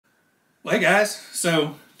Well, hey guys,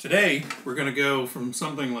 so today we're going to go from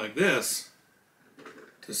something like this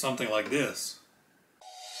to something like this.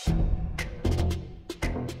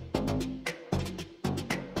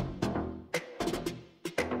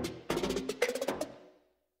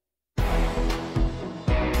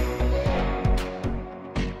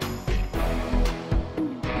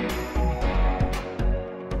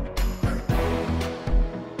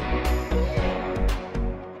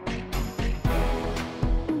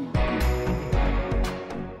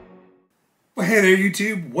 Well, hey there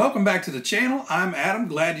YouTube, welcome back to the channel. I'm Adam,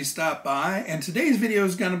 glad you stopped by, and today's video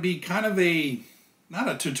is going to be kind of a, not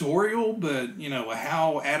a tutorial, but a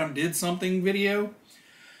how Adam did something video.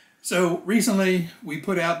 So recently we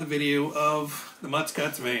put out the video of the Mutt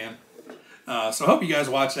Cutts van, so I hope you guys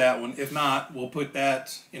watch that one. If not, we'll put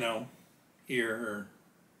that, here or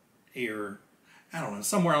here, I don't know,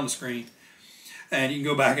 somewhere on the screen, and you can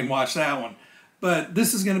go back and watch that one. But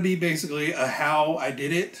this is going to be basically a how I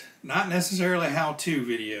did it, not necessarily a how-to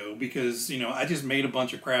video, because, I just made a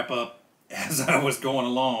bunch of crap up as I was going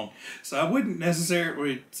along. So I wouldn't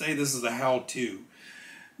necessarily say this is a how-to.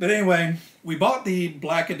 But anyway, we bought the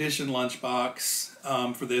Black Edition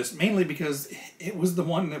Lunchbox for this, mainly because it was the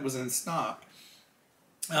one that was in stock.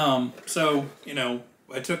 So,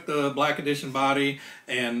 I took the Black Edition body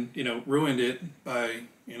and, ruined it by,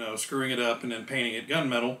 screwing it up and then painting it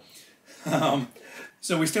gunmetal.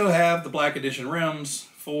 So we still have the Black Edition rims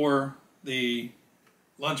for the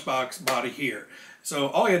Lunchbox body here. So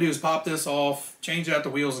all you gotta do is pop this off, change out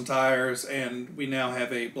the wheels and tires, and we now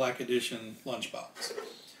have a Black Edition Lunchbox.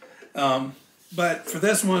 But for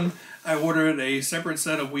this one, I ordered a separate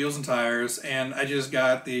set of wheels and tires, and I just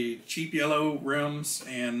got the cheap yellow rims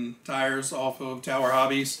and tires off of Tower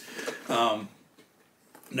Hobbies.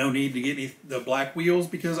 No need to get the black wheels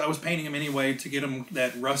because I was painting them anyway to get them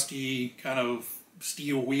that rusty kind of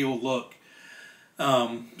steel wheel look.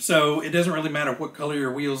 So it doesn't really matter what color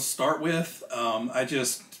your wheels start with. I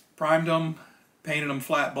just primed them, painted them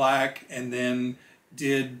flat black, and then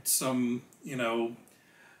did some,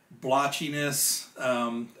 blotchiness.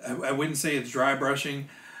 I wouldn't say it's dry brushing.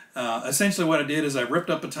 Essentially what I did is I ripped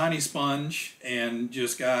up a tiny sponge and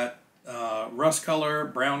just got rust color,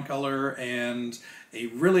 brown color, and a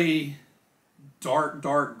really dark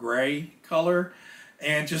gray color,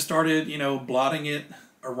 and just started, blotting it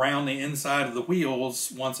around the inside of the wheels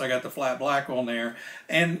once I got the flat black on there.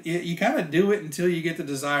 And you kind of do it until you get the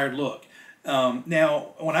desired look.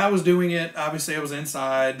 Now, when I was doing it, obviously I was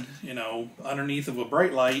inside, underneath of a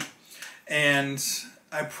bright light, and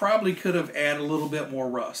I probably could have added a little bit more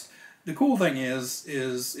rust. The cool thing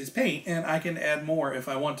is paint, and I can add more if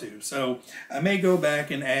I want to. So I may go back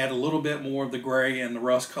and add a little bit more of the gray and the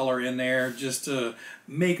rust color in there just to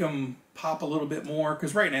make them pop a little bit more,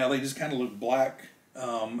 because right now they just kind of look black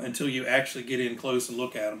until you actually get in close and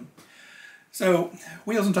look at them. So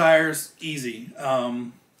wheels and tires, easy.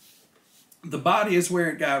 The body is where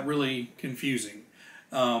it got really confusing.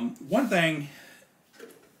 One thing,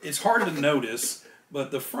 it's hard to notice, but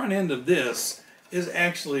the front end of this is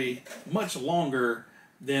actually much longer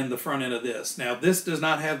than the front end of this. Now, this does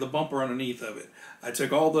not have the bumper underneath of it. I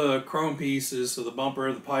took all the chrome pieces, so the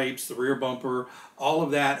bumper, the pipes, the rear bumper, all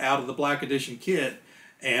of that out of the Black Edition kit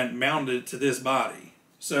and mounted it to this body.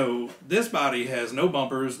 So this body has no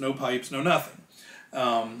bumpers, no pipes, no nothing.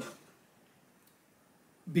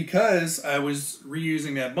 Because I was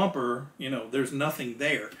reusing that bumper, there's nothing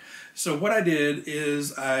there. So what I did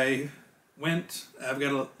is I've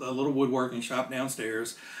got a little woodworking shop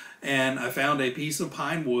downstairs, and I found a piece of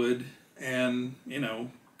pine wood and,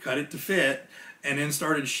 cut it to fit, and then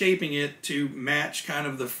started shaping it to match kind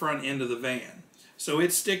of the front end of the van. So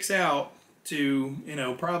it sticks out to,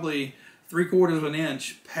 probably 3/4 of an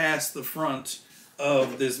inch past the front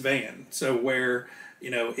of this van. So where,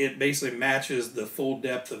 it basically matches the full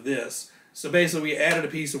depth of this. So basically we added a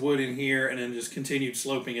piece of wood in here and then just continued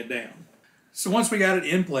sloping it down. So once we got it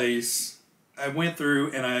in place, I went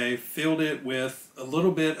through and I filled it with a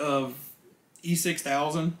little bit of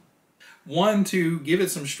E6000. One, to give it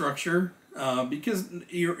some structure, because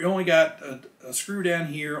you only got a screw down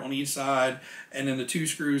here on each side and then the 2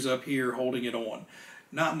 screws up here holding it on.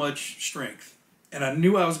 Not much strength. And I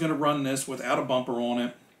knew I was going to run this without a bumper on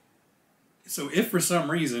it. So if for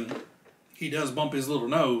some reason he does bump his little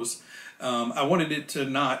nose, I wanted it to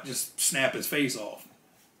not just snap his face off.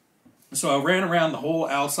 So I ran around the whole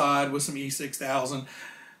outside with some E6000,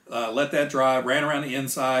 let that dry, ran around the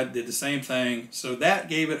inside, did the same thing. So that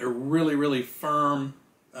gave it a really firm,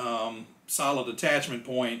 solid attachment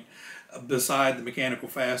point beside the mechanical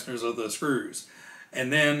fasteners of the screws.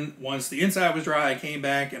 And then once the inside was dry, I came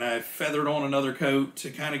back and I feathered on another coat to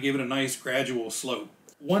kind of give it a nice gradual slope.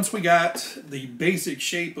 Once we got the basic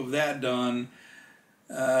shape of that done,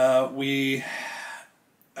 I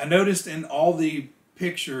noticed in all the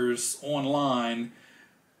pictures online,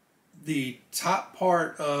 the top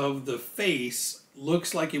part of the face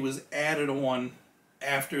looks like it was added on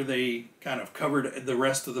after they kind of covered the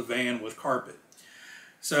rest of the van with carpet.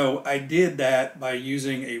 So I did that by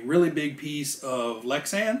using a really big piece of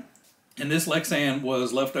Lexan, and this Lexan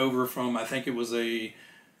was left over from, I think it was a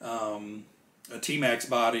T-Max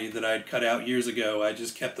body that I'd cut out years ago. I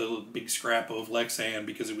just kept a big scrap of Lexan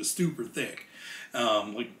because it was super thick,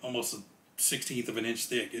 like almost a 1/16 of an inch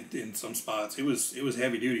thick in some spots. It was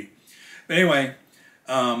heavy duty. But anyway,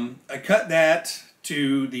 I cut that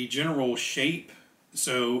to the general shape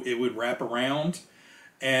so it would wrap around.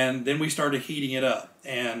 And then we started heating it up,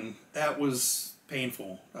 and that was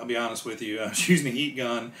painful. I'll be honest with you. I was using a heat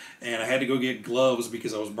gun, and I had to go get gloves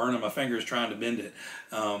because I was burning my fingers trying to bend it.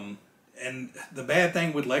 And the bad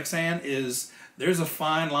thing with Lexan is there's a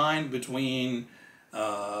fine line between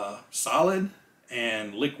solid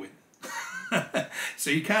and liquid.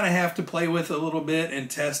 So you kind of have to play with it a little bit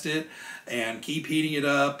and test it and keep heating it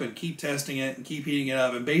up and keep testing it and keep heating it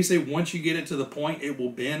up. And basically once you get it to the point it will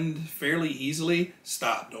bend fairly easily,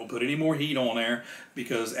 stop. Don't put any more heat on there,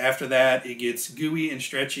 because after that it gets gooey and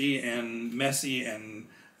stretchy and messy and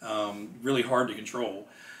really hard to control.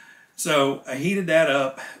 So I heated that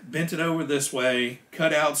up, bent it over this way,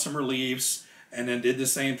 cut out some reliefs, and then did the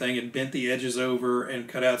same thing and bent the edges over and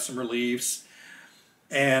cut out some reliefs.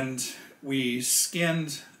 And we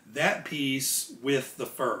skinned that piece with the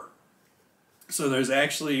fur. So there's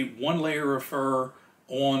actually one layer of fur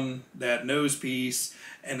on that nose piece,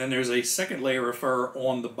 and then there's a second layer of fur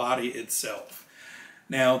on the body itself.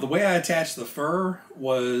 Now, the way I attached the fur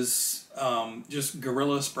was just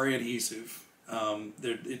Gorilla Spray adhesive. I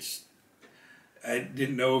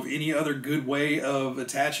didn't know of any other good way of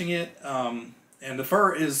attaching it. And the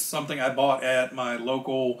fur is something I bought at my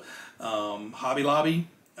local Hobby Lobby.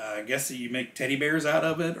 I guess you make teddy bears out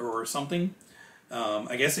of it or something.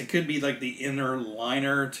 I guess it could be like the inner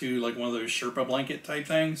liner to like one of those Sherpa blanket type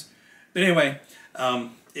things. But anyway,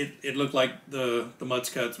 it looked like the Mutt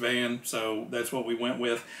Cutts van, so that's what we went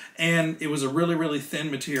with. And it was a really, really thin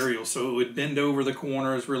material, so it would bend over the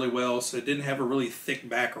corners really well, so it didn't have a really thick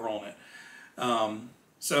backer on it.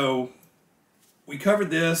 So we covered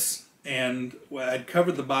this, and I'd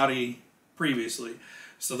covered the body previously.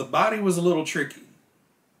 So the body was a little tricky,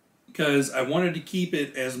 because I wanted to keep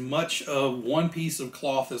it as much of one piece of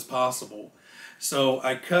cloth as possible. So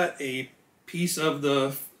I cut a piece of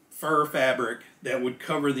the fur fabric that would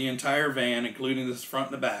cover the entire van, including the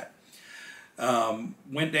front and the back.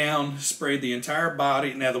 Went down, sprayed the entire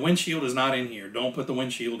body. Now the windshield is not in here. Don't put the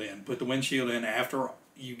windshield in. Put the windshield in after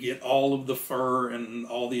you get all of the fur and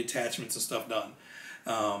all the attachments and stuff done.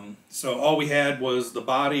 So all we had was the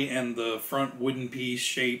body and the front wooden piece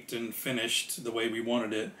shaped and finished the way we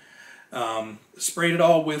wanted it. Sprayed it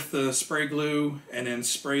all with the spray glue, and then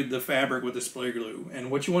sprayed the fabric with the spray glue.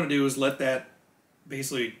 And what you want to do is let that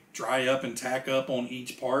basically dry up and tack up on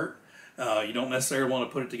each part. You don't necessarily want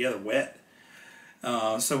to put it together wet.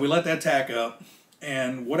 So we let that tack up,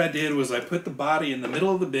 and what I did was I put the body in the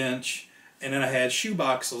middle of the bench, and then I had shoe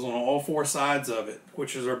boxes on all four sides of it,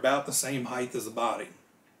 which are about the same height as the body.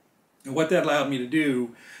 And what that allowed me to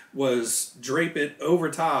do was drape it over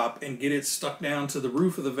top and get it stuck down to the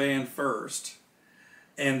roof of the van first.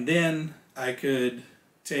 And then I could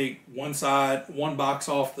take one box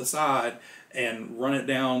off the side and run it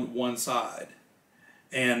down one side.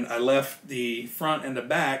 And I left the front and the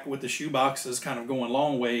back with the shoe boxes kind of going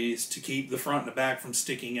long ways to keep the front and the back from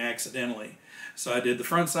sticking accidentally. So I did the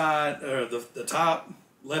front side, or the top,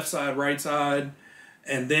 left side, right side,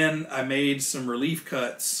 and then I made some relief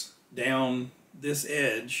cuts down this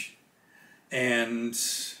edge and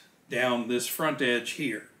down this front edge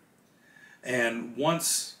here. And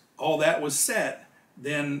once all that was set,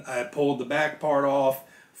 then I pulled the back part off,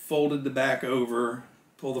 folded the back over,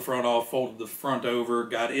 pulled the front off, folded the front over,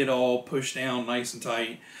 got it all pushed down nice and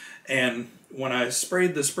tight. And when I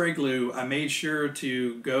sprayed the spray glue, I made sure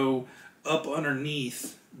to go up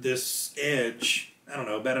underneath this edge, I don't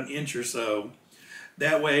know, about an inch or so.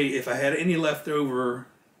 That way, if I had any leftover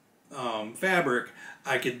fabric,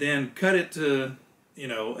 I could then cut it to, you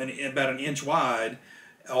know, about an inch wide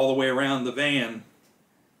all the way around the van,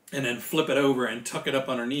 and then flip it over and tuck it up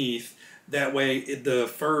underneath. That way the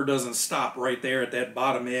fur doesn't stop right there at that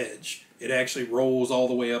bottom edge. It actually rolls all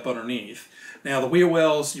the way up underneath. Now the wheel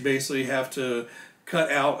wells, you basically have to cut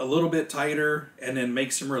out a little bit tighter and then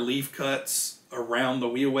make some relief cuts around the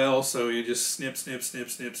wheel well, so you just snip, snip, snip,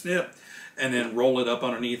 snip, snip, and then roll it up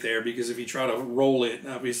underneath there, because if you try to roll it,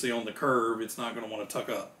 obviously on the curve, it's not going to want to tuck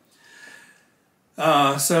up.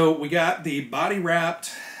 So we got the body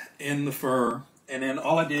wrapped in the fur, and then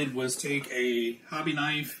all I did was take a hobby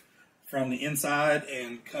knife from the inside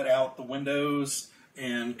and cut out the windows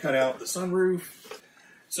and cut out the sunroof.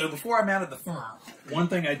 So before I mounted the fur, one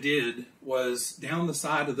thing I did was down the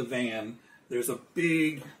side of the van, there's a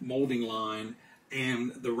big molding line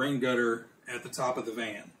and the rain gutter at the top of the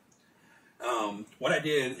van. What I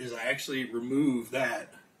did is I actually removed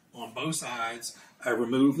that on both sides. I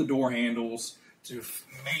removed the door handles to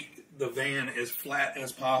make the van as flat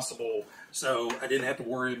as possible, so I didn't have to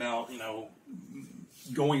worry about, you know,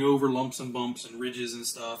 going over lumps and bumps and ridges and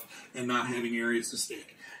stuff and not having areas to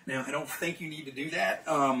stick. Now, I don't think you need to do that.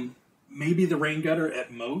 Maybe the rain gutter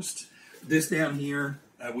at most. This down here,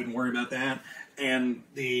 I wouldn't worry about that. And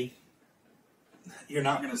you're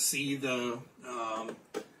not going to see the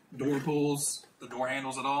door pulls, the door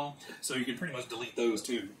handles at all, so you can pretty much delete those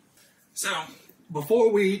too. So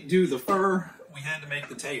before we do the fur, we had to make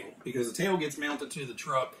the tail, because the tail gets mounted to the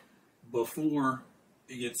truck before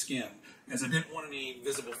it gets skinned, as I didn't want any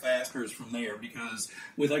visible fasteners from there, because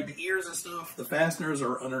with like the ears and stuff, the fasteners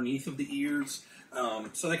are underneath of the ears,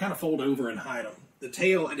 so they kind of fold over and hide them. The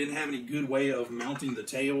tail, I didn't have any good way of mounting the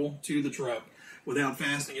tail to the truck without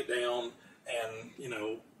fastening it down and, you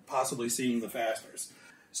know, possibly seeing the fasteners.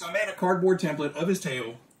 So I made a cardboard template of his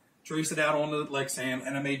tail, traced it out onto the Lexan,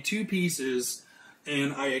 and I made two pieces,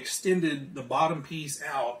 and I extended the bottom piece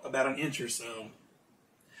out about an inch or so.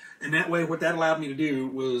 And that way, what that allowed me to do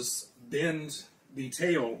was bend the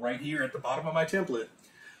tail right here at the bottom of my template,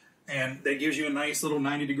 and that gives you a nice little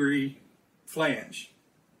 90-degree flange.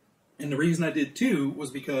 And the reason I did two was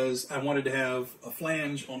because I wanted to have a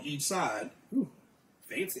flange on each side. Ooh,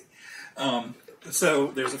 fancy. So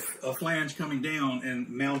there's a flange coming down and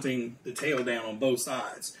mounting the tail down on both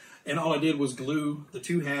sides. And all I did was glue the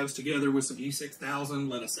two halves together with some E6000,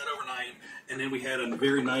 let it set overnight, and then we had a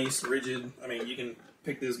very nice, rigid, I mean, you can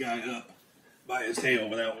pick this guy up by his tail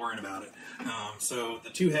without worrying about it. So the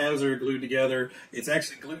two halves are glued together. It's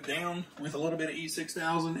actually glued down with a little bit of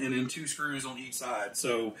E6000 and then two screws on each side.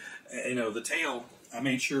 So, you know, the tail, I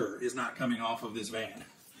made sure, is not coming off of this van.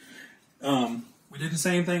 We did the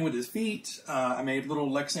same thing with his feet. I made little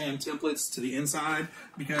Lexan templates to the inside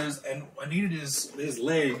because I needed his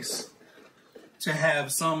legs to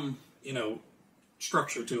have some, you know,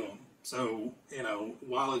 structure to them. So, you know,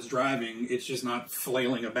 while it's driving, it's just not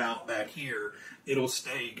flailing about back here. It'll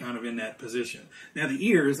stay kind of in that position. Now, the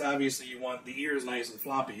ears, obviously, you want the ears nice and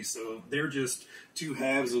floppy, so they're just two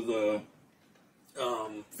halves of the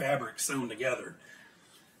fabric sewn together.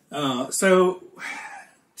 So,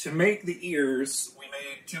 to make the ears, we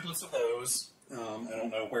made templates of those. I don't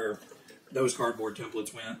know where those cardboard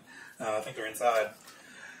templates went. I think they're inside.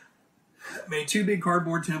 Made two big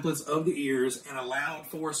cardboard templates of the ears and allowed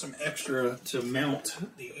for some extra to mount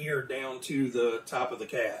the ear down to the top of the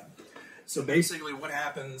cab. So basically what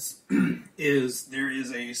happens is there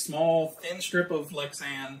is a small thin strip of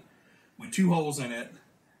Lexan with two holes in it,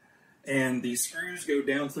 and these screws go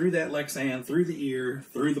down through that Lexan, through the ear,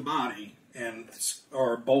 through the body, and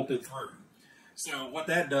are bolted through. So what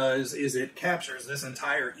that does is it captures this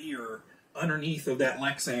entire ear underneath of that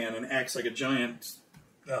Lexan and acts like a giant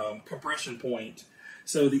compression point.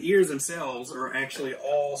 So the ears themselves are actually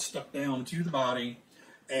all stuck down to the body,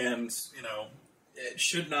 and you know, it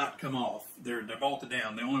should not come off. They're bolted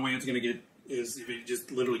down. The only way it's going to get is if it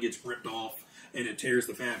just literally gets ripped off and it tears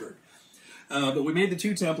the fabric. But we made the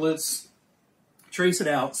two templates, trace it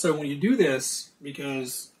out. So when you do this,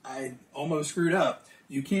 because I almost screwed up,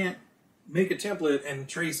 you can't make a template and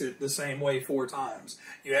trace it the same way 4 times.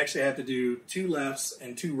 You actually have to do 2 lefts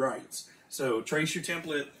and 2 rights. So trace your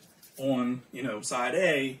template on, you know, side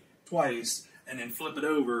A twice, and then flip it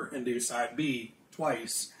over and do side B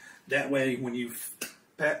twice. That way, when you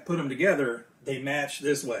put them together, they match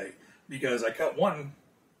this way. Because I cut one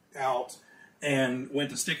out and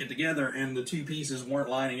went to stick it together, and the two pieces weren't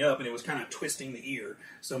lining up, and it was kind of twisting the ear.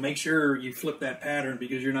 So make sure you flip that pattern,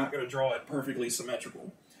 because you're not going to draw it perfectly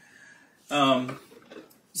symmetrical.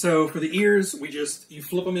 So for the ears, you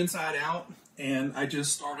flip them inside out, and I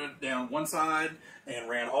just started down one side and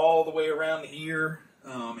ran all the way around the ear,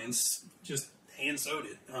 and just hand sewed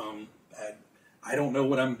it. I don't know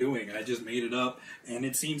what I'm doing. I just made it up, and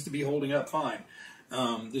it seems to be holding up fine.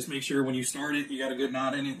 Just make sure when you start it, you got a good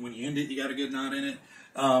knot in it. When you end it, you got a good knot in it.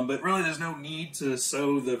 But really, there's no need to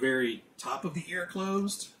sew the very top of the ear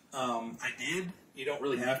closed. I did. You don't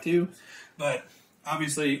really have to. But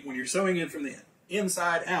obviously, when you're sewing it from the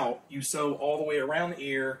inside out. You sew all the way around the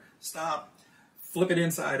ear, stop, flip it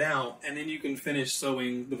inside out, and then you can finish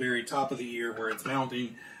sewing the very top of the ear where it's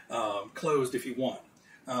mounting closed if you want.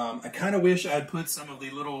 I kind of wish I'd put some of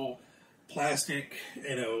the little plastic,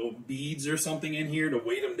 beads or something in here to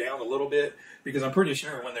weight them down a little bit, because I'm pretty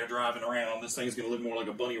sure when they're driving around, this thing's going to look more like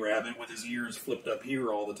a bunny rabbit with his ears flipped up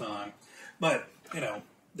here all the time. But,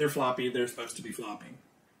 they're floppy. They're supposed to be floppy.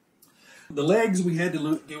 The legs we had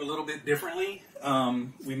to do a little bit differently.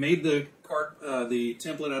 We made the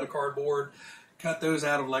template out of cardboard, cut those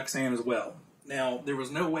out of Lexan as well. Now, there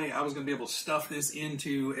was no way I was going to be able to stuff this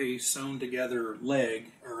into a sewn together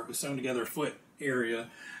leg or a sewn together foot area.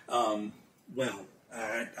 I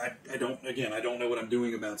don't know what I'm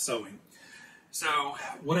doing about sewing. So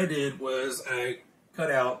what I did was I cut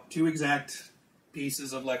out 2 exact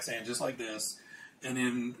pieces of Lexan just like this, and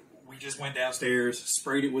then we just went downstairs,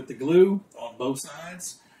 sprayed it with the glue on both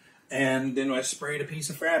sides, and then I sprayed a piece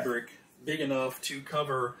of fabric big enough to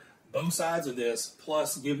cover both sides of this,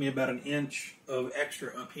 plus give me about 1 inch of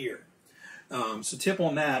extra up here. So tip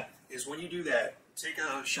on that is when you do that, take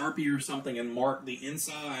a Sharpie or something and mark the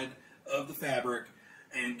inside of the fabric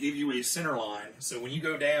and give you a center line. So when you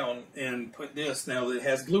go down and put this, now that it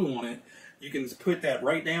has glue on it, you can put that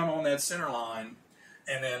right down on that center line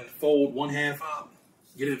and then fold 1/2 up,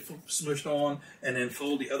 get it smushed on, and then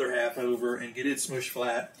fold the other half over and get it smushed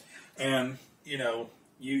flat. And,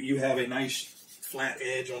 you have a nice flat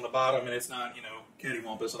edge on the bottom, and it's not,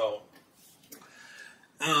 cattywampus at all.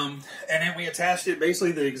 And then we attached it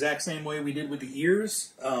basically the exact same way we did with the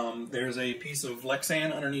ears. There's a piece of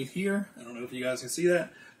Lexan underneath here. I don't know if you guys can see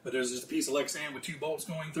that, but there's just a piece of Lexan with 2 bolts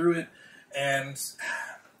going through it. And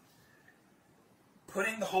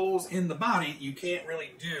putting the holes in the body, you can't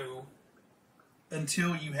really do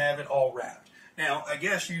until you have it all wrapped. Now, I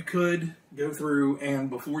guess you could go through and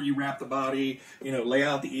before you wrap the body, lay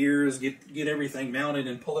out the ears, get everything mounted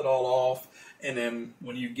and pull it all off. And then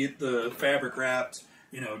when you get the fabric wrapped,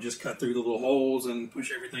 just cut through the little holes and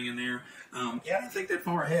push everything in there. I didn't think that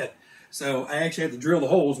far ahead. So I actually had to drill the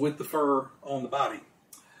holes with the fur on the body.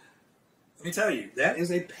 Let me tell you, that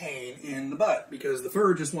is a pain in the butt because the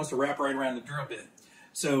fur just wants to wrap right around the drill bit.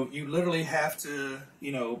 So you literally have to,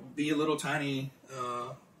 be a little tiny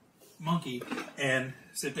monkey and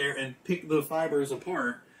sit there and pick the fibers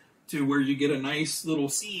apart to where you get a nice little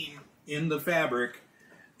seam in the fabric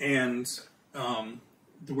and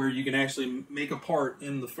to where you can actually make a part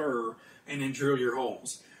in the fur and then drill your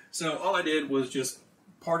holes. So all I did was just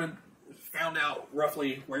found out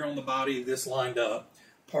roughly where on the body this lined up,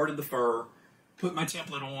 parted the fur, put my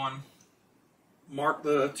template on, marked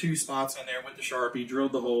the 2 spots in there with the Sharpie,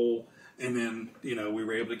 drilled the hole, and then, we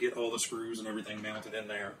were able to get all the screws and everything mounted in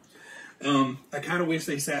there. I kind of wish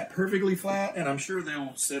they sat perfectly flat, and I'm sure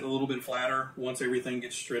they'll sit a little bit flatter once everything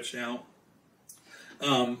gets stretched out.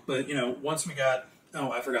 But, once we got,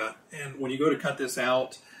 I forgot, and when you go to cut this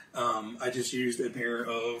out, I just used a pair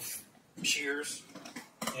of shears,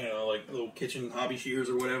 like little kitchen hobby shears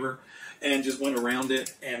or whatever, and just went around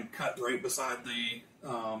it and cut right beside the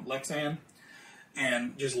Lexan,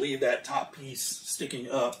 and just leave that top piece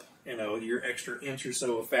sticking up, your extra inch or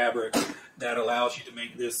so of fabric that allows you to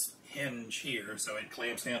make this hinge here, so it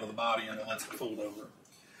clamps down to the body and it lets it fold over.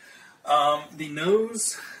 The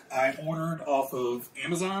nose I ordered off of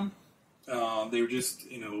Amazon. They were just,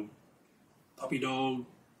 puppy dog,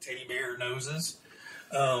 teddy bear noses.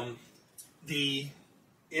 The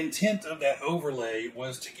intent of that overlay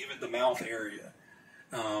was to give it the mouth area.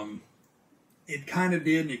 It kind of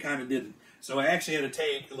did and it kind of didn't. So I actually had to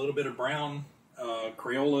take a little bit of brown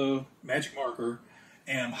Crayola magic marker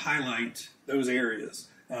and highlight those areas.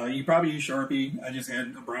 You probably use Sharpie. I just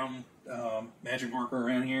had a brown magic marker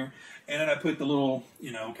around here. And then I put the little,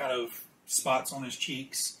 kind of spots on his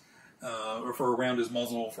cheeks, or for around his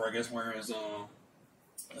muzzle, for I guess where his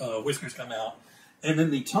whiskers come out. And then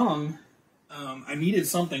the tongue, I needed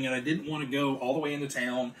something, and I didn't want to go all the way into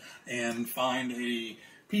town and find a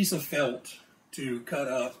piece of felt to cut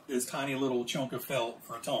up this tiny little chunk of felt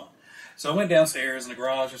for a tongue. So I went downstairs in the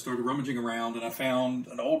garage and started rummaging around, and I found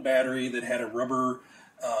an old battery that had a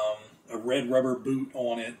red rubber boot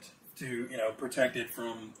on it to, protect it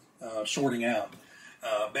from shorting out.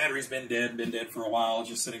 Battery's been dead for a while,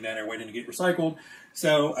 just sitting down there waiting to get recycled.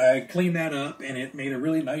 So I cleaned that up, and it made a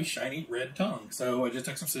really nice, shiny red tongue. So I just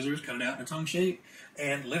took some scissors, cut it out in a tongue shape,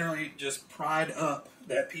 and literally just pried up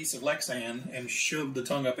that piece of Lexan and shoved the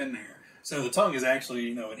tongue up in there. So the tongue is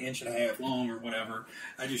actually, 1.5 inches long or whatever.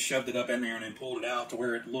 I just shoved it up in there and then pulled it out to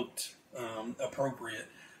where it looked appropriate.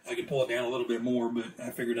 I could pull it down a little bit more, but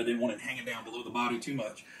I figured I didn't want it hanging down below the body too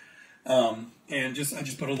much. And I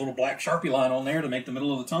just put a little black Sharpie line on there to make the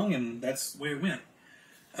middle of the tongue, and that's where it went.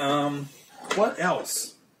 What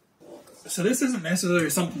else? So this isn't necessarily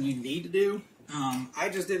something you need to do. I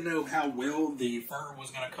just didn't know how well the fur was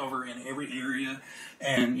going to cover in every area.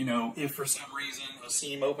 And, you know, if for some reason a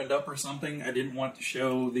seam opened up or something, I didn't want to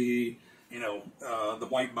show the, you know, the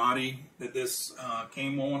white body that this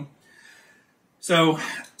came on. So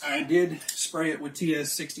I did spray it with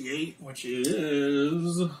TS68, which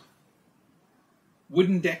is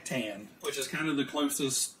wooden deck tan, which is kind of the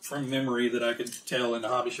closest from memory that I could tell in the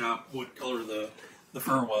hobby shop what color the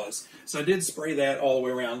fur was. So I did spray that all the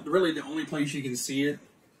way around. Really, the only place you can see it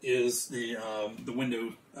is the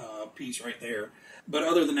window piece right there. But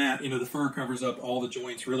other than that, you know, the fur covers up all the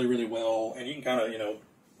joints really, really well, and you can kind of, you know,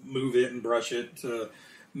 move it and brush it to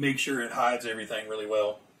make sure it hides everything really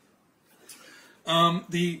well.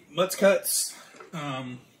 The Mutt Cutts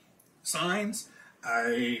signs,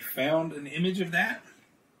 I found an image of that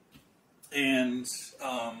and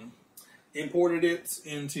imported it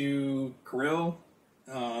into Corel.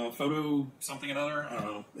 Photo something or another. I don't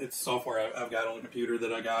know. It's software I've got on the computer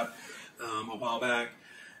that I got a while back.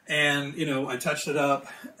 And, you know, I touched it up.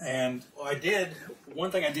 And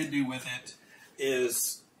one thing I did do with it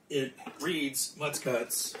is it reads Mutt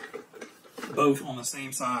Cutts both on the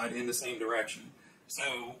same side in the same direction.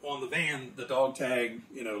 So on the van, the dog tag,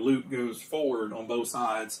 you know, loop goes forward on both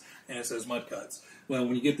sides and it says Mutt Cutts. Well,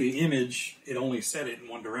 when you get the image, it only set it in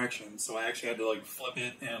one direction. So I actually had to like flip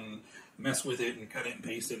it and mess with it and cut it and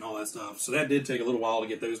paste it and all that stuff. So that did take a little while to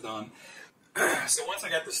get those done. So once I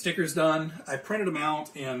got the stickers done, I printed them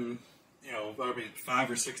out in, you know, probably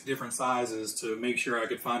 5 or 6 different sizes to make sure I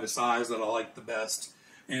could find a size that I liked the best.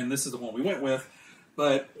 And this is the one we went with.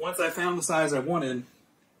 But once I found the size I wanted,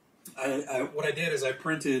 what I did is I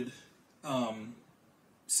printed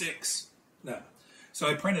 6. No. So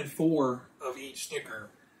I printed 4 of each sticker.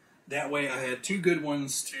 That way I had 2 good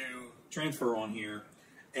ones to transfer on here.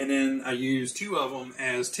 And then I used 2 of them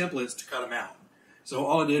as templates to cut them out. So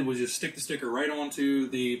all I did was just stick the sticker right onto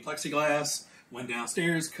the plexiglass, went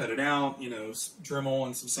downstairs, cut it out, you know, Dremel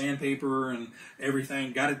and some sandpaper and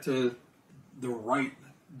everything, got it to the right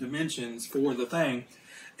dimensions for the thing.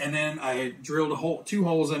 And then I drilled 2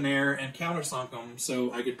 holes in there and countersunk them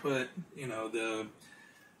so I could put, you know, the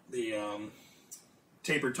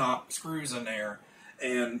taper top screws in there.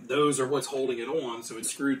 And those are what's holding it on, so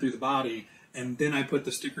it's screwed through the body. And then I put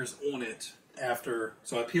the stickers on it after.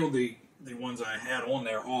 So I peeled the ones I had on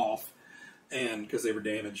there off, and because they were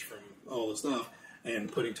damaged from all the stuff,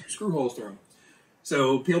 and putting 2 screw holes through them.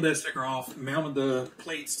 So peeled that sticker off, mounted the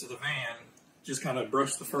plates to the van, just kind of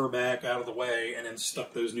brushed the fur back out of the way, and then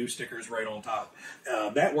stuck those new stickers right on top.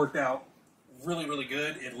 That worked out really, really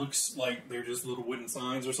good. It looks like they're just little wooden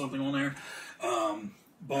signs or something on there.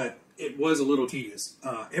 But it was a little tedious.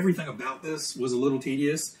 Everything about this was a little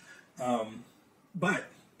tedious. But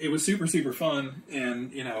it was super, super fun.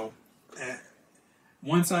 And, you know,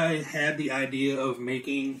 once I had the idea of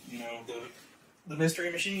making, you know, the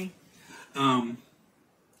mystery machine, I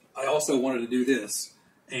also wanted to do this.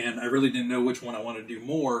 And I really didn't know which one I wanted to do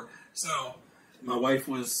more. So my wife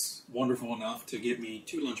was wonderful enough to get me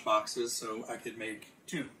 2 lunchboxes so I could make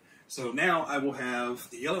 2. So now I will have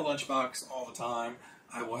the yellow lunchbox all the time.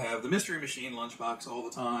 I will have the mystery machine lunchbox all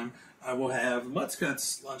the time. I will have Mutt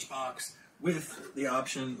Cutts lunchbox with the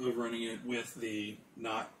option of running it with the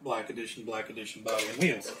not black edition body and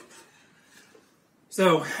wheels.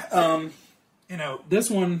 So, you know, this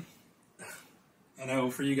one, I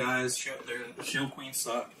know for you guys, the Shell Queens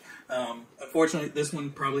suck. Unfortunately, this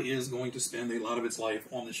one probably is going to spend a lot of its life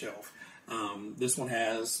on the shelf. This one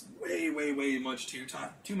has way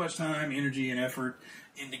too much time, energy, and effort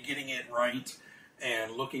into getting it right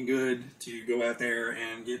and looking good to go out there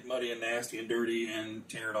and get muddy and nasty and dirty and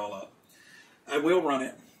tear it all up. I will run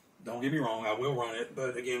it. Don't get me wrong, I will run it.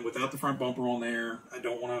 But again, without the front bumper on there, I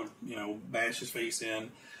don't want to, you know, bash his face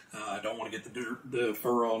in. I don't want to get the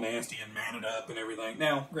fur all nasty and matted up and everything.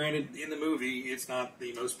 Now, granted, in the movie, it's not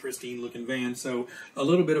the most pristine looking van, so a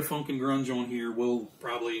little bit of funk and grunge on here will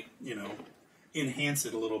probably, you know, enhance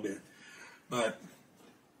it a little bit. But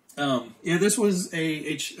yeah, this was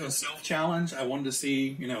a self-challenge. I wanted to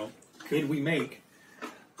see, you know, could we make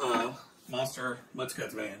a monster Mutt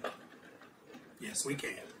Cutts van? Yes, we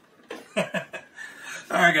can.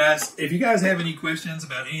 Alright guys, if you guys have any questions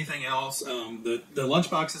about anything else, the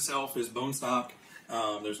lunchbox itself is bone stock.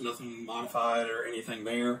 There's nothing modified or anything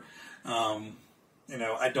there. You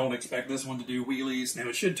know, I don't expect this one to do wheelies. Now,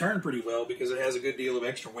 it should turn pretty well because it has a good deal of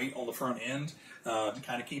extra weight on the front end to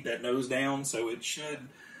kind of keep that nose down, so it should,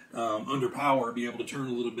 under power, be able to turn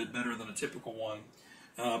a little bit better than a typical one.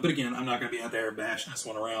 But again, I'm not going to be out there bashing this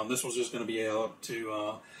one around. This one's just going to be out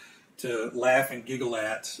to laugh and giggle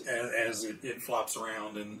at as it flops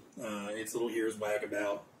around and its little ears wag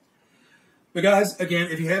about. But guys,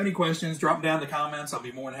 again, if you have any questions, drop them down in the comments. I'll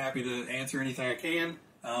be more than happy to answer anything I can.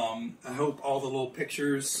 I hope all the little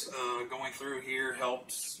pictures going through here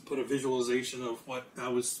helped put a visualization of what I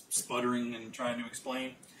was sputtering and trying to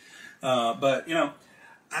explain. But, you know,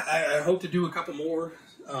 I hope to do a couple more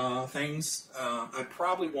things. I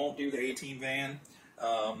probably won't do the 18 van.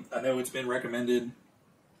 I know it's been recommended,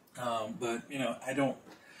 but, you know, I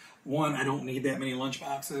don't need that many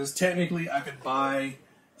lunchboxes. Technically, I could buy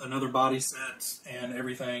another body set and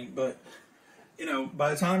everything, but, you know, by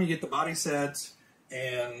the time you get the body set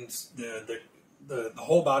and the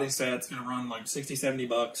whole body set's going to run like 60, 70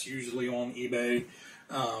 bucks, usually on eBay.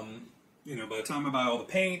 You know, by the time I buy all the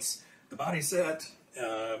paints, the body set,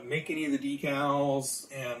 make any of the decals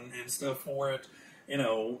and stuff for it, you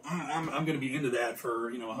know, I'm going to be into that for,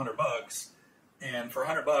 you know, 100 bucks. And for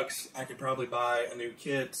 100 bucks, I could probably buy a new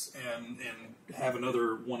kit and have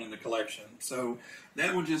another one in the collection. So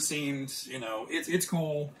that one just seemed, you know, it's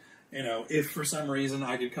cool. You know, if for some reason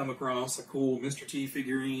I could come across a cool Mr. T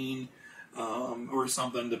figurine or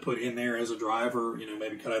something to put in there as a driver, you know,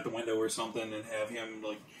 maybe cut out the window or something and have him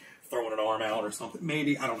like throwing an arm out or something.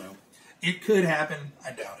 Maybe, I don't know. It could happen.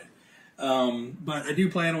 I doubt it. But I do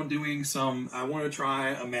plan on doing I want to try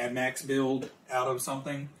a Mad Max build out of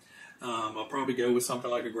something. I'll probably go with something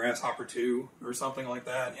like a Grasshopper 2 or something like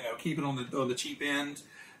that. You know, keep it on the cheap end.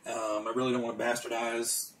 I really don't want to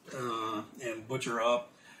bastardize and butcher up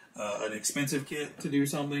an expensive kit to do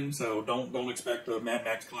something. So don't expect a Mad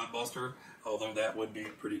Max Clodbuster, although that would be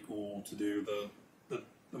pretty cool to do the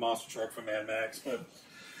monster truck from Mad Max. But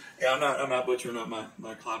yeah, I'm not butchering up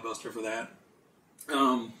my Clodbuster for that.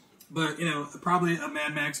 But you know, probably a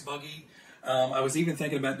Mad Max buggy. I was even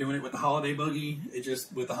thinking about doing it with the holiday buggy.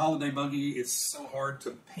 With the holiday buggy, it's so hard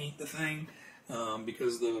to paint the thing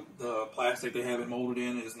because the plastic they have it molded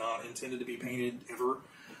in is not intended to be painted ever.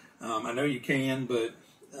 I know you can, but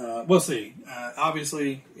we'll see.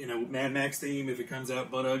 Obviously, you know, Mad Max theme, if it comes out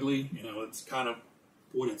butt ugly, you know, it's kind of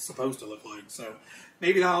what it's supposed to look like. So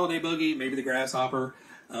maybe the holiday buggy, maybe the Grasshopper,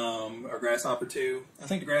 or Grasshopper 2. I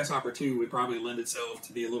think the Grasshopper 2 would probably lend itself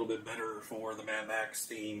to be a little bit better for the Mad Max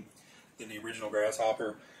theme than the original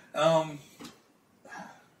Grasshopper.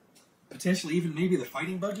 Potentially even maybe the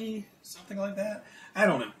fighting buggy, something like that. I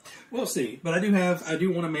don't know. We'll see. But I do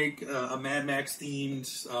want to make a Mad Max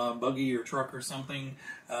themed buggy or truck or something.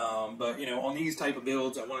 But you know, on these type of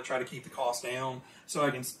builds, I want to try to keep the cost down so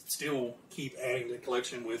I can still keep adding to the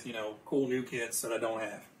collection with, you know, cool new kits that I don't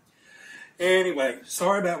have. Anyway,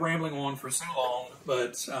 sorry about rambling on for so long,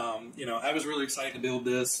 but you know, I was really excited to build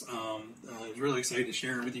this. I was really excited to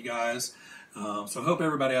share it with you guys. So I hope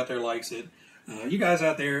everybody out there likes it. You guys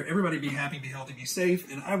out there, everybody be happy, be healthy, be safe,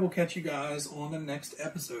 and I will catch you guys on the next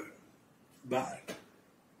episode. Bye.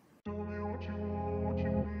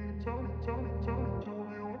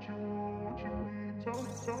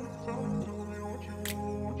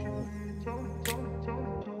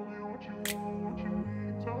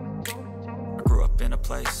 In a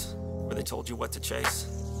place where they told you what to chase,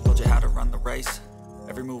 told you how to run the race,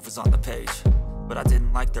 every move was on the page, but I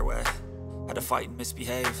didn't like their way. Had to fight and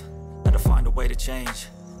misbehave, had to find a way to change,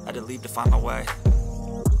 had to leave to find my way.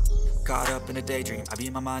 Caught up in a daydream, I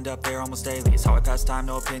beat my mind up there almost daily. It's how I pass time,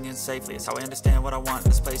 no opinions safely. It's how I understand what I want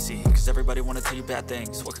in this place, see. Cause everybody wanna tell you bad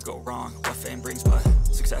things, what could go wrong, what fame brings. But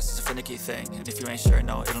success is a finicky thing, and if you ain't sure,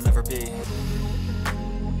 no, it'll never be.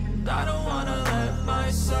 I don't wanna let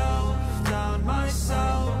myself down,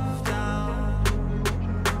 myself down.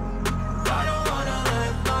 I don't wanna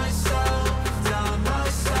let myself down,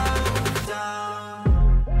 myself down.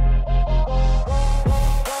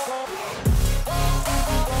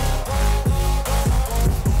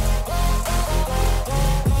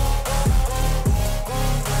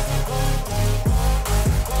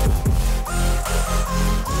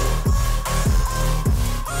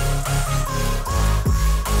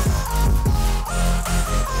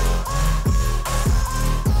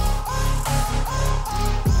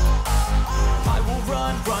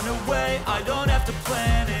 I don't have to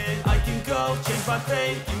plan it, I can go change my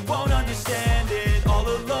fate. You won't understand it, all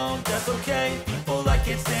alone, that's okay. People I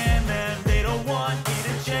can't stand them, they don't want me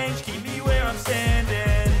to change. Keep me where I'm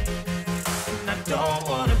standing, and I don't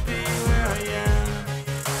wanna be where I am.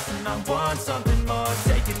 And I want something more,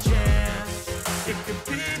 take a chance. It could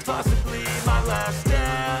be possibly my last